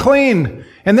the unclean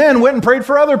and then went and prayed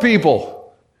for other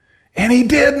people. And he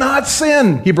did not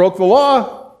sin. He broke the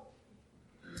law.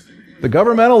 The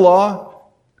governmental law.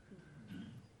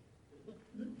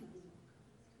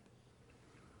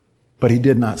 But he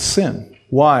did not sin.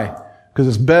 Why? Because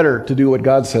it's better to do what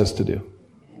God says to do.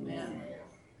 Amen.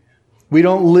 We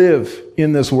don't live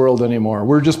in this world anymore.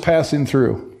 We're just passing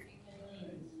through.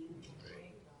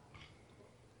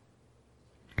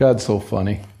 God's so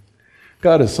funny.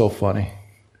 God is so funny.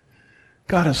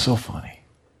 God is so funny.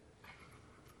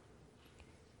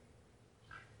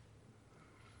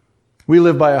 We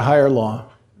live by a higher law.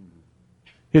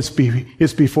 It's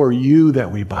before you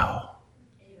that we bow.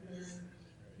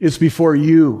 It's before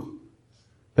you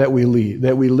that we lead,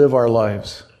 that we live our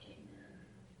lives.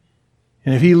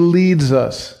 And if He leads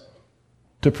us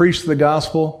to preach the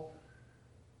gospel,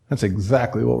 that's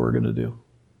exactly what we're going to do.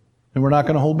 And we're not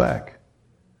going to hold back.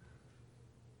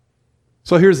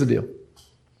 So here's the deal.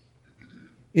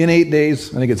 In 8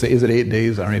 days, I think is it 8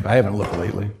 days? I haven't looked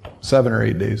lately. 7 or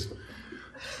 8 days.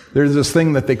 There's this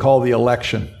thing that they call the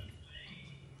election.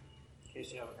 In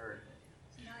case you haven't heard.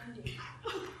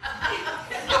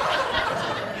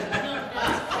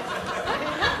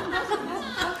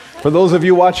 For those of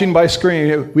you watching by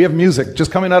screen, we have music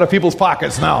just coming out of people's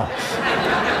pockets now.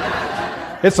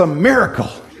 It's a miracle.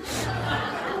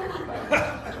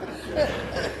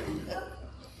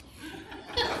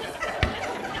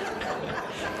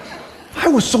 I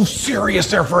was so serious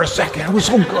there for a second. It was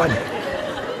so good.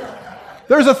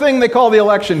 There's a thing they call the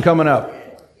election coming up.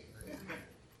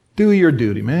 Do your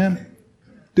duty, man.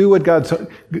 Do what God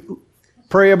told.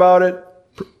 Pray about it.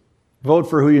 Vote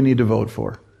for who you need to vote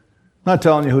for. I'm not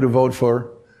telling you who to vote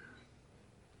for.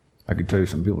 I could tell you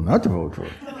some people not to vote for.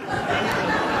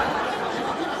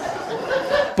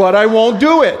 But I won't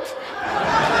do it.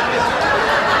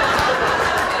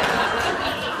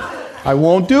 I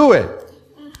won't do it.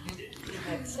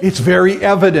 It's very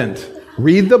evident.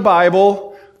 Read the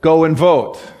Bible, go and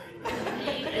vote.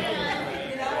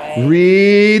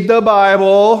 Read the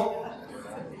Bible,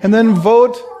 and then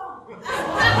vote.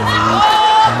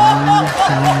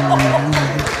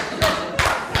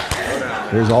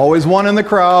 There's always one in the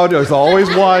crowd. There's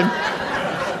always one.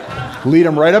 Lead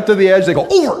them right up to the edge. They go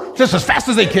over just as fast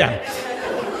as they can.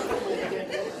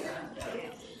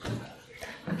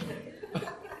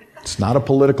 It's not a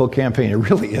political campaign. It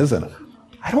really isn't.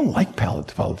 I don't like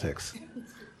politics.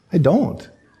 I don't.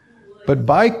 But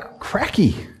by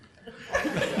cracky,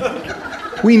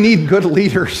 we need good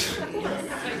leaders.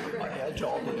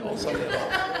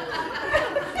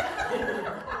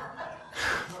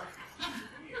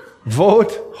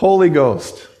 Vote Holy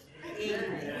Ghost.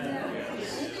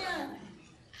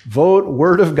 Vote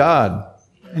Word of God,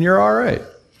 and you're all right.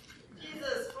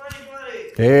 Jesus,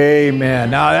 funny. Amen.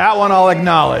 Now that one I'll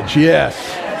acknowledge. Yes.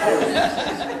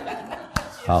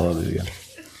 Hallelujah.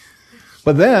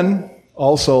 But then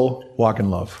also walk in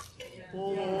love.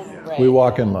 We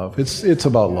walk in love. It's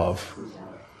about love.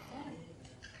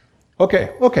 Okay.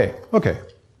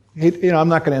 I'm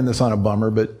not going to end this on a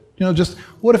bummer, but just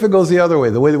what if it goes the other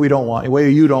way, the way that we don't want, the way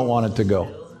you don't want it to go?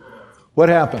 What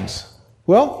happens?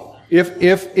 Well, if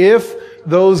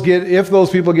those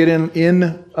people get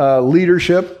in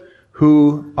leadership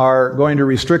who are going to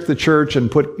restrict the church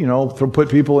and put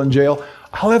people in jail,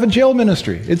 I'll have a jail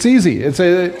ministry. It's easy.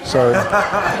 Sorry,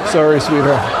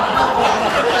 sweetheart.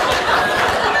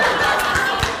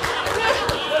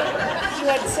 You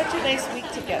had such a nice week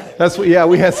together.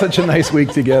 We had such a nice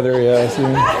week together.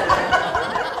 Yeah.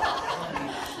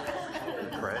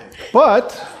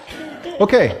 But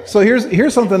okay, so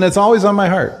here's something that's always on my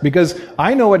heart, because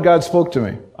I know what God spoke to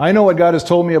me. I know what God has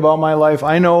told me about my life.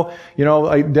 I know,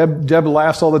 Deb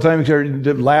laughs all the time.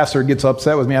 Deb laughs or gets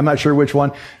upset with me. I'm not sure which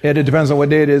one. It depends on what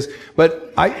day it is.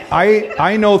 But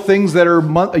I know things that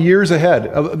are years ahead,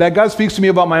 that God speaks to me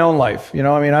about my own life.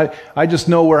 I just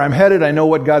know where I'm headed. I know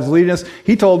what God's leading us.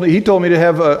 He told me to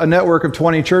have a network of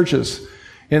 20 churches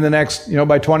in the next,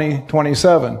 by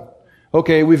 2027.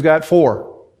 Okay, we've got 4.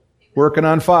 Working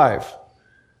on 5.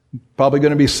 Probably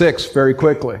going to be 6 very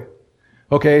quickly.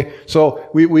 Okay, so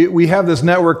we have this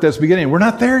network that's beginning. We're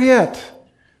not there yet.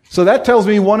 So that tells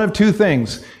me one of two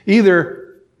things.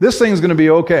 Either this thing's going to be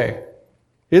okay.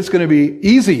 It's going to be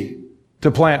easy to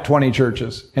plant 20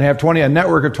 churches and have a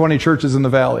network of 20 churches in the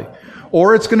valley.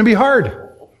 Or it's going to be hard.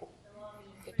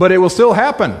 But it will still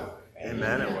happen.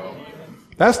 Amen, it will.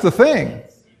 That's the thing.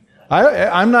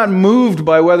 I'm not moved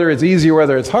by whether it's easy or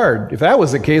whether it's hard. If that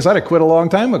was the case, I'd have quit a long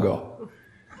time ago.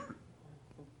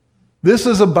 This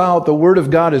is about the Word of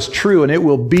God is true, and it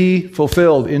will be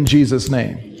fulfilled in Jesus'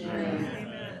 name.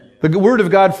 Amen. The Word of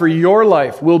God for your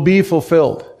life will be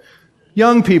fulfilled.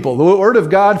 Young people, the Word of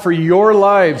God for your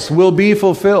lives will be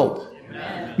fulfilled.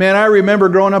 Amen. Man, I remember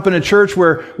growing up in a church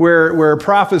where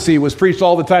prophecy was preached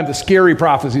all the time, the scary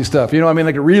prophecy stuff.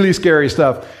 Like really scary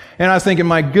stuff. And I was thinking,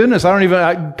 my goodness,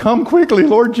 come quickly,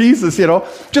 Lord Jesus,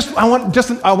 I want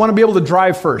to be able to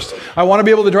drive first. I want to be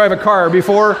able to drive a car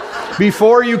before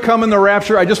you come in the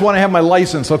rapture. I just want to have my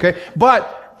license, okay?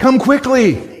 But come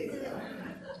quickly.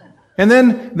 And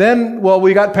then,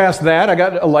 we got past that. I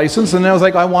got a license, and I was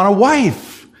like, I want a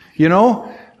wife,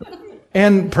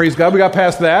 And praise God, we got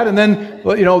past that. And then,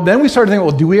 then we started thinking,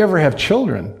 well, do we ever have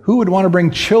children? Who would want to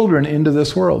bring children into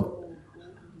this world?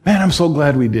 Man, I'm so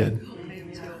glad we did.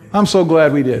 I'm so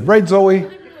glad we did. Right, Zoe?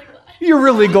 You're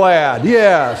really glad.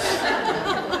 Yes.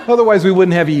 Otherwise, we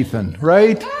wouldn't have Ethan,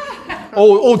 right?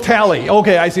 Oh, Tally.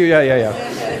 Okay, I see. Yeah.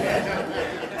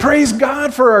 Praise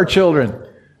God for our children.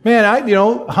 Man,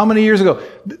 how many years ago?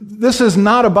 This is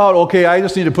not about, okay, I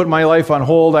just need to put my life on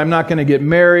hold. I'm not going to get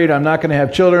married. I'm not going to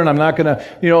have children. I'm not going to,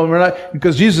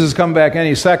 because Jesus is coming back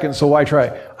any second, so why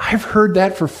try? I've heard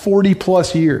that for 40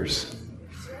 plus years.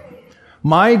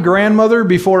 My grandmother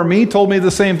before me told me the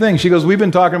same thing. She goes, we've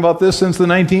been talking about this since the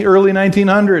early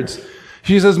 1900s.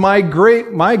 She says, my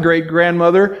great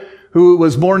grandmother, who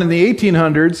was born in the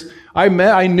 1800s,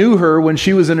 I knew her when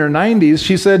she was in her 90s.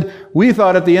 She said, we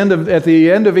thought at the end of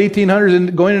 1800s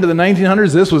and going into the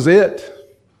 1900s, this was it.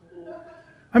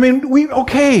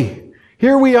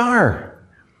 Here we are.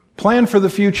 Plan for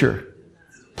the future.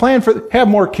 Have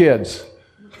more kids.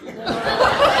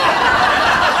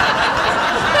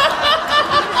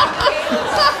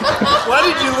 Why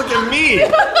did you look at me?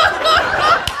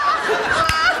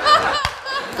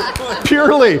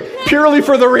 Purely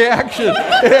for the reaction.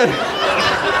 And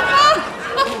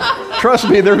trust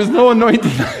me, there was no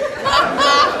anointing.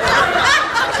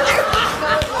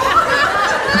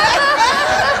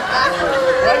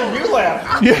 Why did you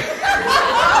laugh? Yeah.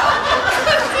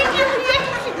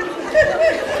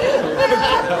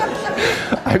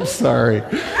 I'm sorry. No,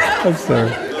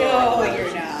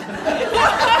 you're not.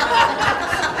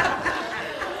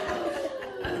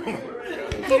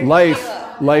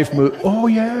 Life move. Oh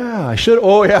yeah, I should.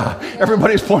 Oh yeah,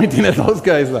 everybody's pointing at those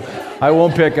guys. I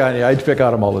won't pick on you. I pick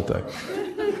on them all the time.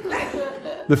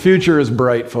 The future is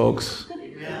bright, folks.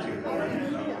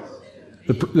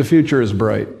 The future is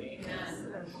bright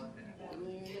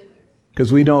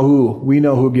because we know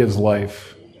who gives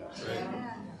life,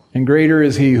 and greater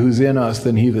is He who's in us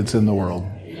than he that's in the world.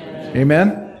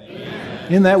 Amen.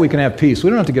 In that we can have peace. We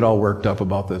don't have to get all worked up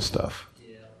about this stuff.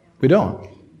 We don't.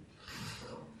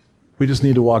 We just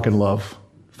need to walk in love.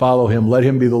 Follow Him. Let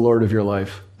Him be the Lord of your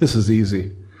life. This is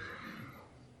easy.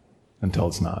 until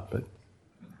it's not. But